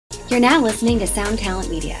You're now listening to Sound Talent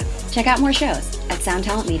Media. Check out more shows at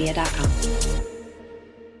soundtalentmedia.com.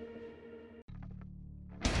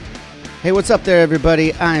 Hey, what's up there,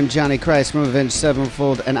 everybody? I'm Johnny Christ from Avenged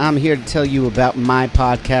Sevenfold, and I'm here to tell you about my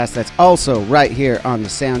podcast that's also right here on the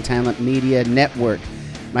Sound Talent Media Network.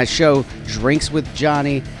 My show, Drinks with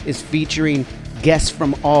Johnny, is featuring guests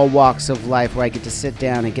from all walks of life where I get to sit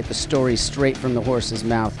down and get the story straight from the horse's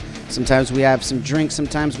mouth. Sometimes we have some drinks,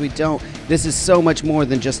 sometimes we don't. This is so much more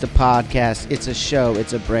than just a podcast. It's a show,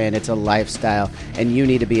 it's a brand, it's a lifestyle, and you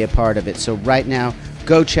need to be a part of it. So right now,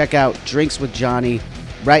 go check out Drinks with Johnny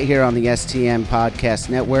right here on the STM Podcast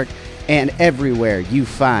Network and everywhere you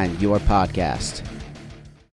find your podcast.